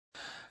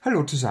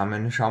Hallo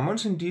zusammen, schauen wir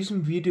uns in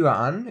diesem Video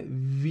an,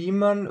 wie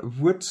man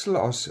Wurzel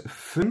aus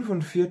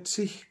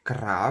 45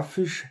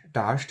 grafisch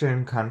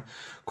darstellen kann,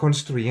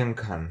 konstruieren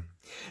kann.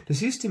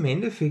 Das ist im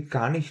Endeffekt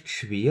gar nicht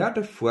schwer,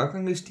 der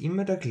Vorgang ist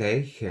immer der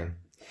gleiche.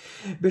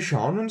 Wir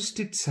schauen uns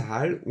die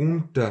Zahl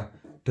unter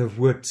der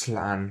Wurzel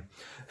an,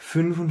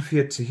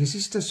 45, es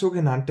ist der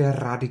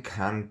sogenannte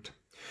Radikant.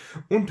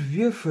 Und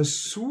wir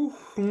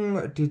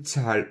versuchen die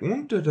Zahl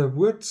unter der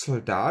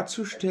Wurzel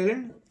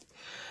darzustellen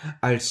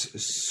als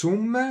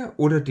Summe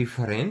oder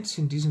Differenz,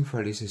 in diesem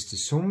Fall ist es die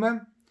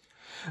Summe,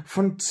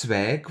 von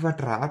zwei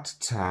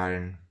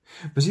Quadratzahlen.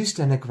 Was ist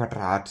eine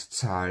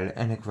Quadratzahl?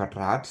 Eine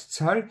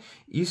Quadratzahl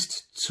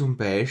ist zum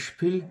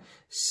Beispiel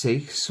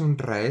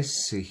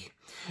 36,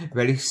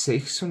 weil ich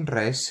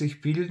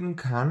 36 bilden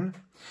kann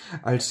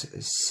als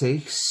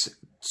 6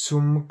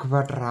 zum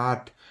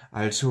Quadrat,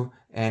 also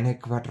eine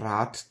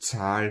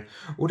Quadratzahl.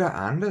 Oder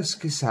anders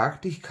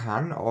gesagt, ich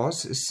kann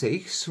aus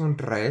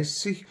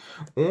 36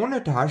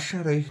 ohne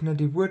Taschenrechner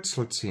die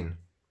Wurzel ziehen.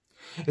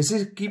 Es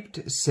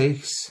ergibt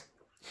 6,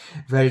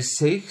 weil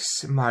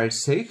 6 mal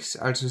 6,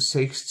 also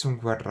 6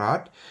 zum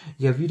Quadrat,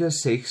 ja wieder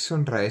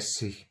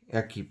 36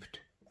 ergibt.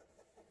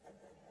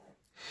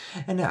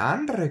 Eine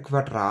andere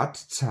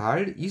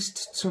Quadratzahl ist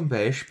zum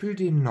Beispiel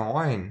die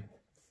 9.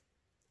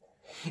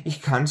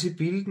 Ich kann sie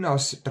bilden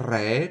aus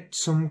 3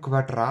 zum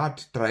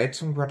Quadrat. 3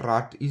 zum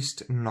Quadrat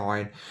ist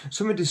 9.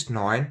 Somit ist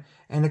 9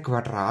 eine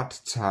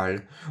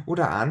Quadratzahl.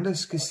 Oder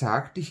anders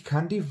gesagt, ich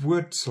kann die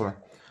Wurzel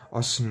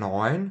aus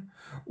 9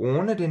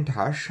 ohne den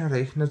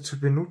Taschenrechner zu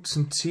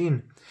benutzen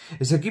ziehen.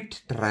 Es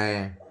ergibt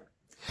 3.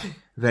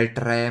 Weil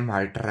 3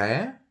 mal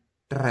 3,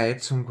 3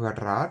 zum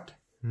Quadrat,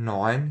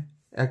 9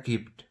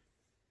 ergibt.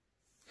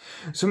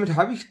 Somit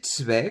habe ich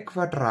zwei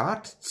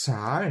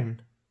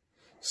Quadratzahlen.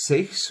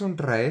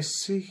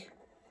 36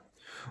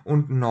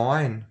 und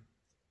 9.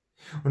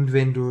 Und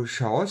wenn du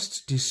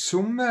schaust, die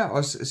Summe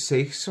aus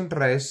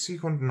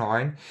 36 und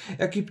 9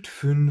 ergibt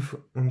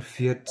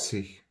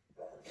 45.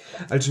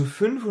 Also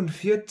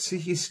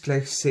 45 ist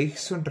gleich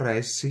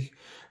 36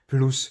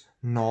 plus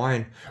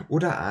 9.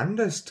 Oder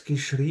anders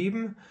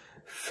geschrieben,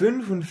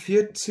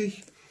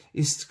 45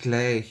 ist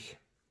gleich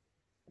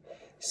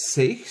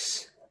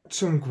 6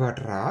 zum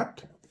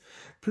Quadrat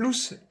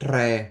plus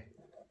 3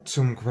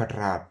 zum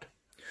Quadrat.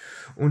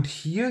 Und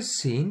hier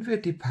sehen wir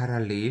die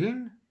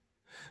Parallelen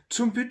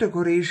zum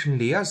pythagoräischen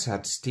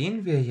Lehrsatz,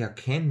 den wir ja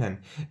kennen.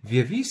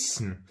 Wir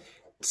wissen,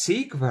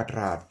 c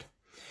Quadrat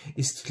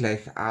ist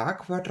gleich a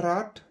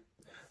Quadrat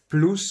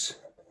plus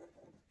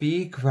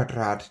b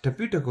Quadrat. Der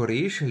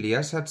pythagoräische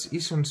Lehrsatz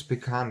ist uns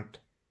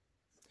bekannt.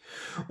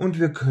 Und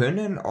wir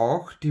können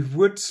auch die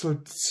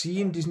Wurzel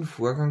ziehen, diesen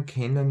Vorgang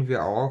kennen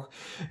wir auch.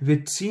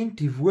 Wir ziehen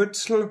die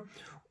Wurzel,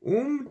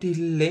 um die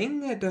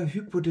Länge der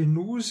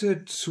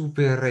Hypotenuse zu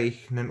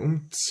berechnen,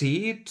 um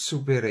c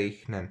zu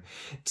berechnen.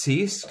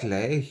 C ist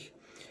gleich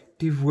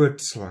die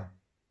Wurzel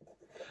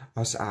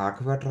aus a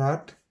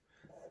Quadrat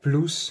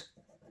plus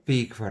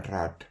b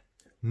Quadrat.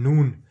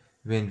 Nun,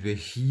 wenn wir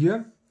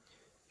hier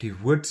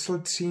die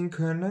Wurzel ziehen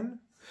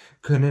können,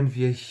 können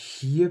wir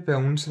hier bei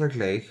unserer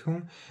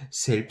Gleichung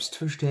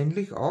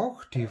selbstverständlich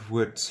auch die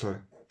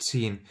Wurzel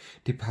ziehen.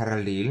 Die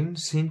Parallelen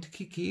sind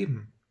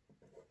gegeben.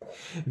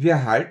 Wir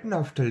erhalten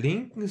auf der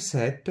linken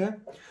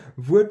Seite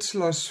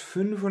Wurzel aus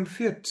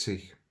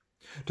 45.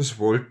 Das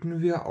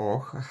wollten wir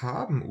auch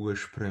haben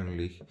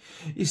ursprünglich.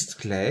 Ist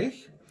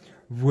gleich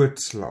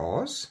Wurzel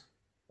aus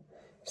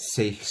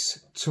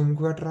 6 zum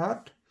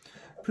Quadrat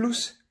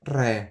plus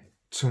 3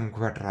 zum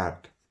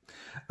Quadrat.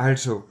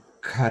 Also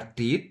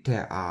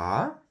Kathete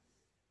a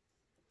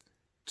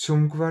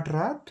zum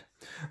Quadrat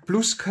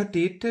plus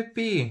Kathete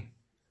b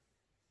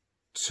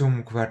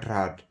zum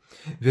Quadrat.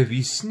 Wir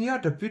wissen ja,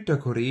 der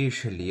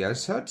pythagoräische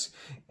Lehrsatz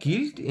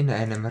gilt in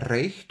einem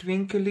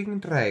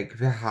rechtwinkeligen Dreieck.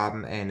 Wir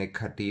haben eine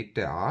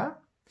Kathete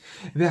a,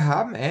 wir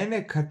haben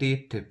eine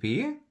Kathete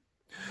b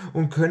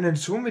und können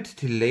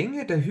somit die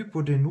Länge der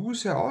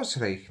Hypotenuse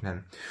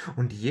ausrechnen.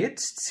 Und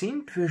jetzt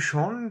sind wir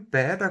schon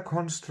bei der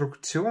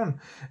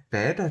Konstruktion,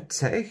 bei der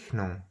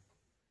Zeichnung.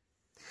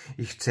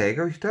 Ich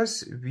zeige euch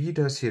das, wie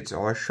das jetzt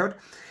ausschaut.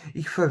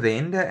 Ich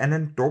verwende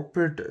einen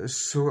doppelt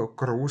so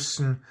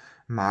großen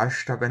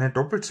Maßstab, eine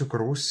doppelt so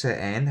große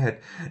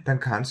Einheit. Dann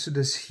kannst du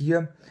das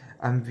hier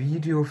am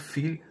Video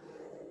viel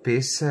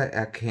besser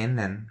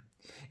erkennen.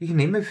 Ich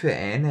nehme für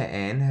eine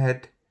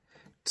Einheit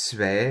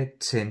 2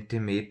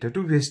 cm.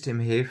 Du wirst im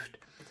Heft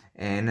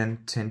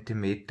 1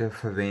 cm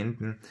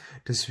verwenden.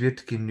 Das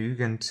wird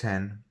genügend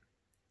sein.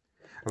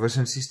 Aber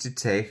sonst ist die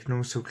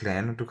Zeichnung so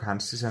klein und du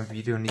kannst es am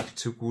Video nicht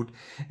so gut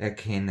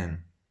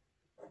erkennen.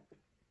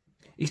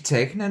 Ich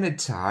zeichne eine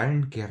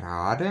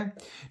Zahlengerade,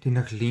 die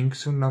nach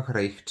links und nach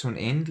rechts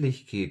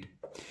unendlich geht.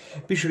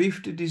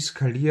 Beschrifte die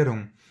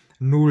Skalierung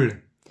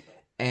 0.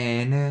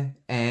 Eine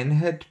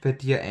Einheit bei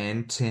dir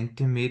 1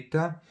 cm,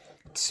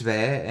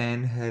 2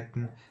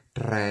 Einheiten,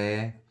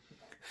 3,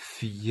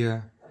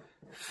 4,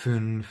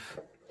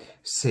 5,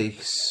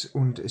 6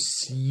 und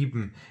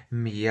 7.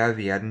 Mehr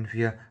werden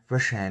wir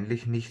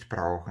wahrscheinlich nicht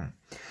brauchen.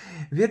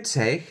 Wir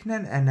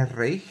zeichnen ein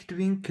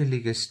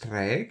rechtwinkeliges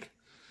Dreieck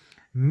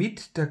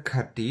mit der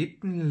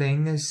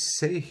Kathetenlänge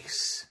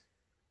 6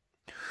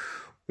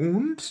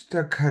 und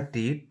der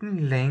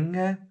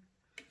Kathetenlänge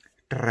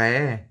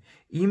 3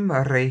 im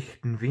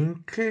rechten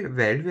Winkel,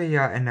 weil wir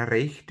ja ein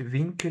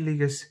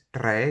rechtwinkeliges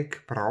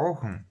Dreieck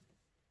brauchen.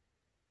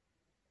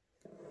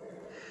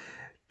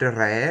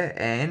 3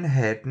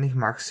 Einheiten, ich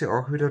mache sie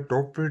auch wieder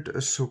doppelt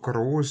so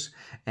groß.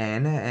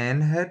 Eine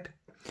Einheit,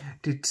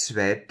 die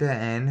zweite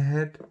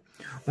Einheit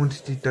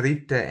und die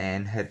dritte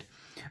Einheit.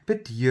 Bei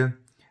dir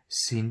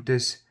sind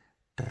es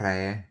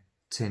 3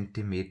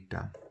 cm.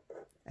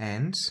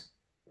 1,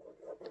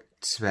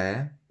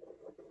 2,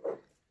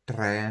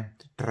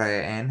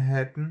 3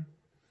 Einheiten,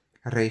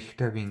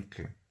 rechter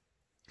Winkel.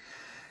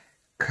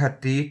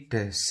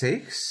 Kathete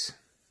 6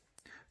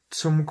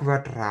 zum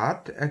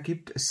Quadrat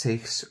ergibt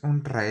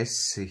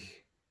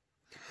 36.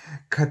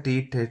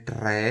 Kathete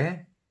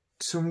 3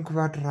 zum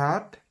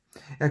Quadrat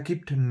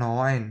ergibt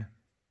 9.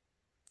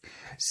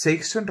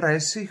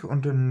 36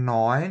 und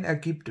 9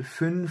 ergibt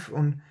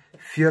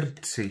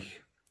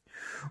 45.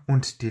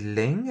 Und die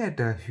Länge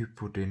der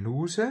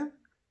Hypotenuse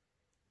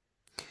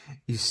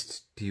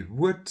ist die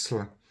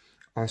Wurzel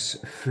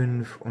aus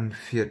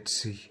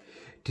 45,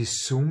 die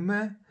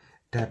Summe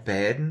der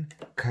beiden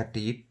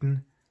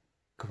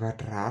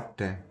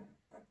Kathetenquadrate.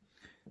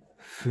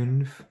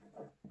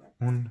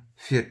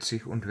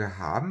 45. Und wir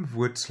haben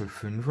Wurzel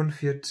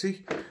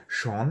 45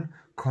 schon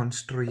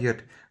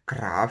konstruiert,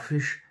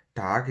 grafisch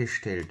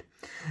dargestellt.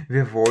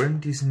 Wir wollen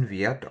diesen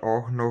Wert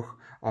auch noch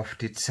auf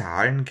die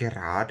Zahlen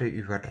gerade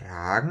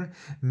übertragen.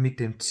 Mit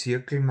dem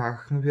Zirkel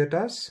machen wir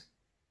das.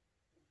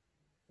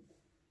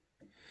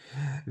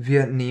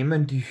 Wir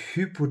nehmen die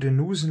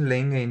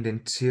Hypotenusenlänge in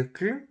den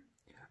Zirkel,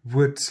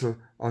 Wurzel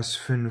aus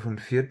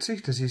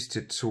 45, das ist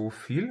jetzt so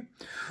viel,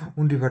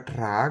 und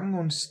übertragen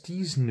uns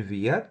diesen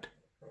Wert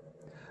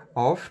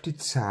auf die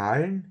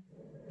Zahlen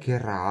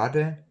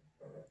gerade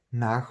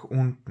nach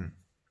unten.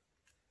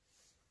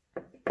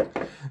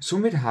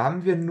 Somit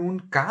haben wir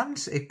nun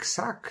ganz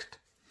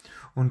exakt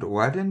und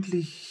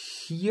ordentlich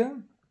hier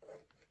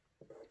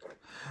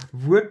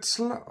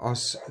Wurzel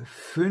aus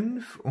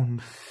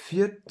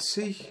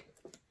 45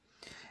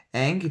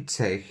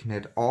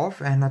 eingezeichnet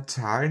auf einer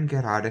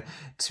Zahlengerade.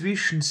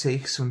 Zwischen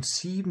 6 und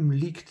 7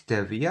 liegt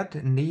der Wert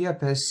näher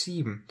bei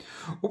 7.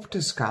 Ob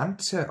das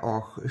Ganze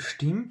auch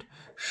stimmt,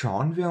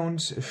 schauen wir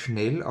uns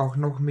schnell auch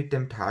noch mit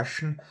dem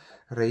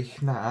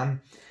Taschenrechner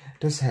an.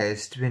 Das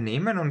heißt, wir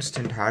nehmen uns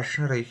den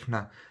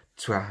Taschenrechner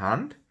zur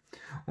Hand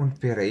und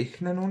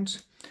berechnen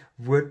uns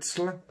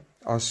Wurzel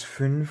aus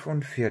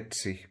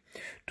 45.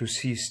 Du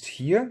siehst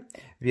hier,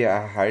 wir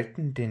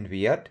erhalten den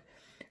Wert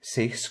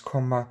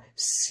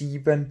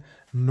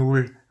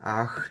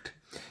 6,708.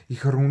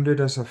 Ich runde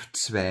das auf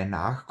 2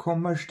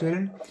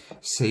 Nachkommastellen.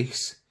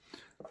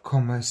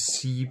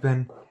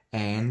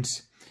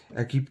 6,71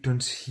 ergibt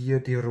uns hier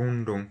die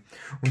Rundung.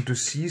 Und du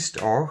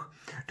siehst auch,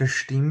 das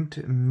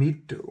stimmt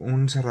mit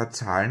unserer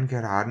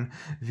Zahlengeraden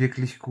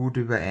wirklich gut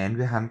überein.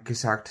 Wir haben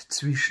gesagt,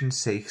 zwischen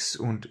 6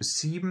 und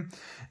 7,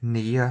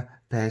 näher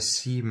bei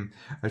 7.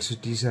 Also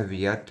dieser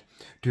Wert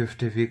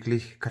dürfte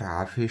wirklich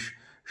grafisch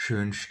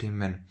schön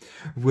stimmen.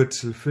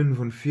 Wurzel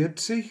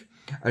 45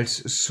 als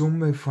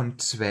Summe von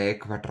 2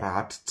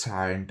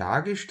 Quadratzahlen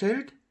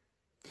dargestellt.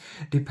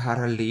 Die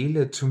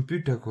Parallele zum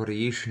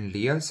pythagoräischen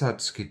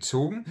Lehrsatz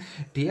gezogen,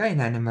 der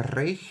in einem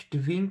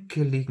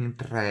rechtwinkeligen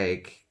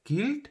Dreieck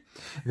gilt.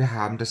 Wir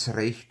haben das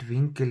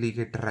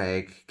rechtwinkelige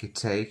Dreieck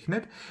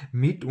gezeichnet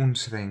mit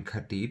unseren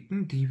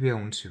Katheten, die wir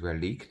uns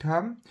überlegt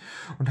haben,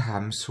 und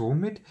haben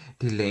somit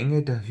die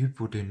Länge der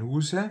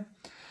Hypotenuse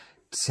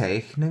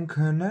zeichnen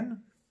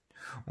können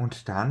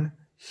und dann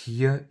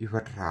hier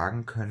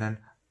übertragen können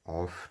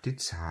auf die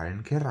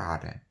Zahlen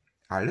gerade.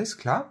 Alles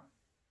klar?